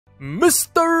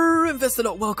Mr.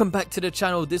 Investor, welcome back to the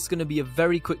channel. This is going to be a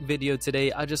very quick video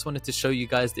today. I just wanted to show you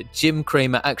guys that Jim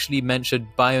Cramer actually mentioned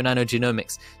Bionano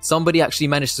Genomics. Somebody actually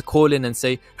managed to call in and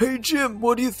say, "Hey Jim,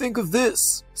 what do you think of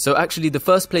this?" So actually the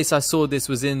first place I saw this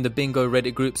was in the Bngo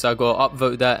Reddit group, so I got to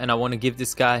upvote that, and I want to give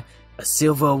this guy a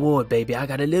silver award, baby. I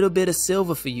got a little bit of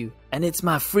silver for you, and it's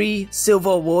my free silver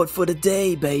award for the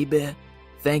day, baby.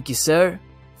 Thank you, sir.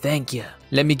 Thank you.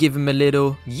 Let me give him a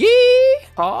little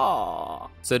yee-haw.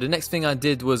 So the next thing I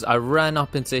did was I ran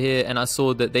up into here and I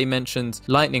saw that they mentioned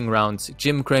lightning round.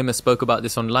 Jim Cramer spoke about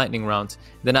this on lightning round.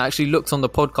 Then I actually looked on the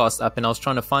podcast app and I was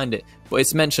trying to find it, but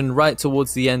it's mentioned right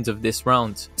towards the end of this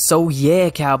round. So yeah,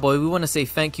 cowboy, we want to say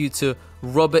thank you to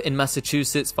Robert in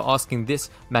Massachusetts for asking this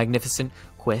magnificent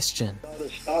question.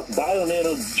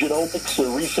 Bionano Genomics, a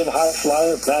recent high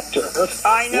flyer back to Earth.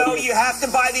 I know you have to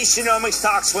buy these genomic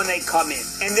stocks when they come in,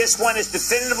 and this one has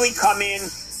definitively come in,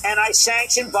 and I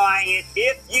sanction buying it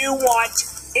if you want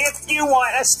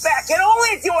a spec, and only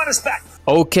if you want a spec.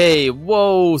 Okay,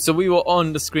 whoa, so we were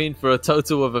on the screen for a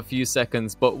total of a few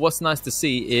seconds, but what's nice to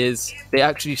see is they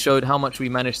actually showed how much we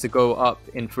managed to go up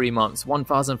in 3 months,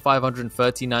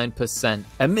 1,539%.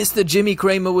 And Mr. Jimmy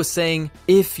Cramer was saying,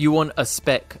 if you want a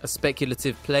spec, a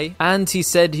speculative play, and he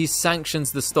said he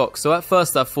sanctions the stock. So at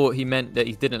first I thought he meant that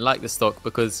he didn't like the stock,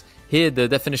 because here the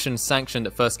definition sanction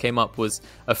that first came up was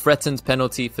a threatened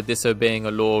penalty for disobeying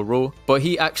a law or rule, but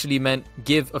he actually meant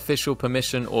give official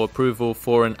permission or approval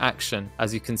for an action,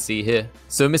 as you can see here.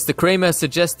 So Mr. Cramer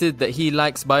suggested that he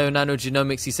likes Bionano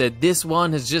Genomics. He said, this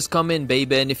one has just come in,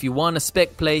 baby, and if you want a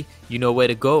spec play, you know where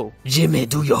to go. Jimmy,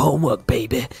 do your homework,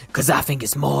 baby, because I think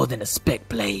it's more than a spec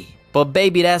play. But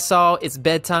baby, that's all. It's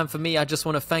bedtime for me. I just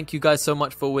want to thank you guys so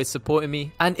much for always supporting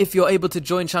me. And if you're able to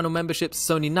join channel memberships,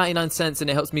 it's only 99 cents and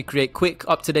it helps me create quick,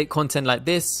 up-to-date content like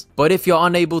this. But if you're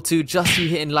unable to, just you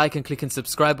hitting like and clicking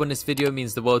subscribe on this video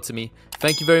means the world to me.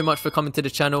 Thank you very much for coming to the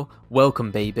channel.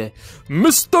 Welcome, baby.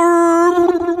 Mr.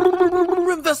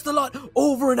 Investor,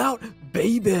 over and out,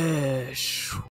 baby.